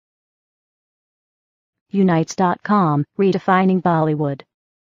Unites.com, redefining Bollywood.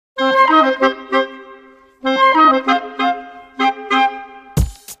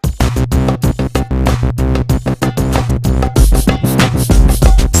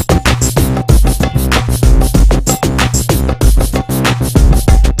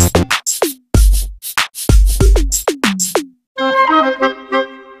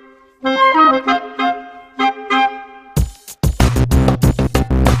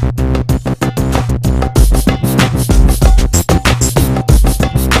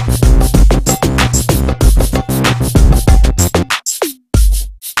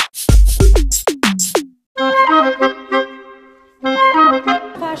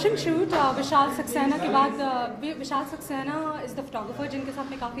 Fashion shoot विशाल सक्सेना के बाद विशाल Saxena is the photographer जिनके साथ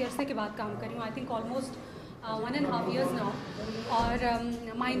मैं काफ़ी अरसे के बाद काम कर रही हूँ. I think almost 1.5 years now. और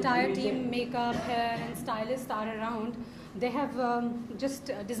my entire team, makeup, hair and stylist are around. They have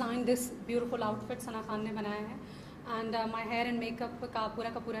just designed this beautiful outfit Sana Khan ने बनाया है. And my hair and makeup का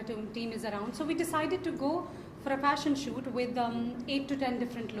पूरा team is around. So we decided to go for a fashion shoot with 8 to 10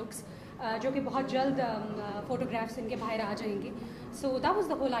 different looks. जो कि बहुत जल्द photographs इनके बाहर आ जाएंगे. So that was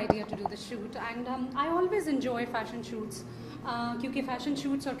the whole idea to do the shoot. And I always enjoy fashion shoots क्योंकि fashion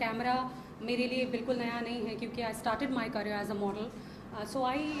shoots और camera मेरे लिए बिल्कुल नया नहीं है क्योंकि I started my career as a model. So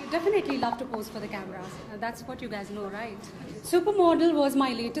I definitely love to pose for the cameras. That's what you guys know, right? Supermodel was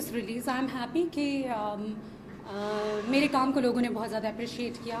my latest release. I'm happy कि मेरे काम को लोगों ने बहुत ज़्यादा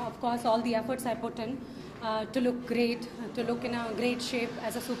appreciate किया. Of course, all the efforts I put in to look great, to look in a great shape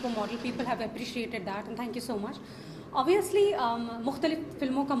as a supermodel. People have appreciated that and thank you so much. Obviously, मुख्तलिफ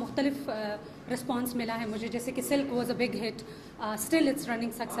फिल्मों का मुख्तलिफ response मिला है मुझे. जैसे कि silk was a big hit, still it's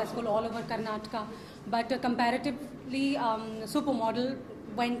running successful all over Karnataka, but comparatively super model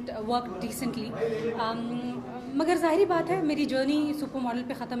work decently. मगर जाहिर बात है मेरी जर्नी सुपर मॉडल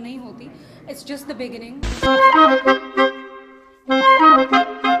पे ख़त्म नहीं होती. It's just the beginning.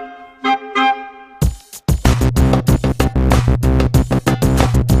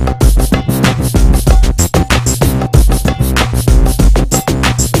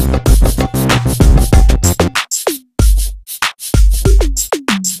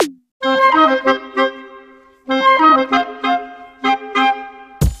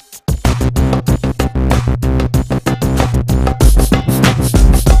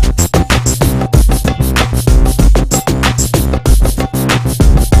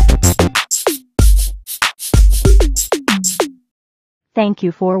 Thank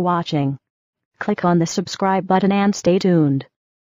you for watching. Click on the subscribe button and stay tuned.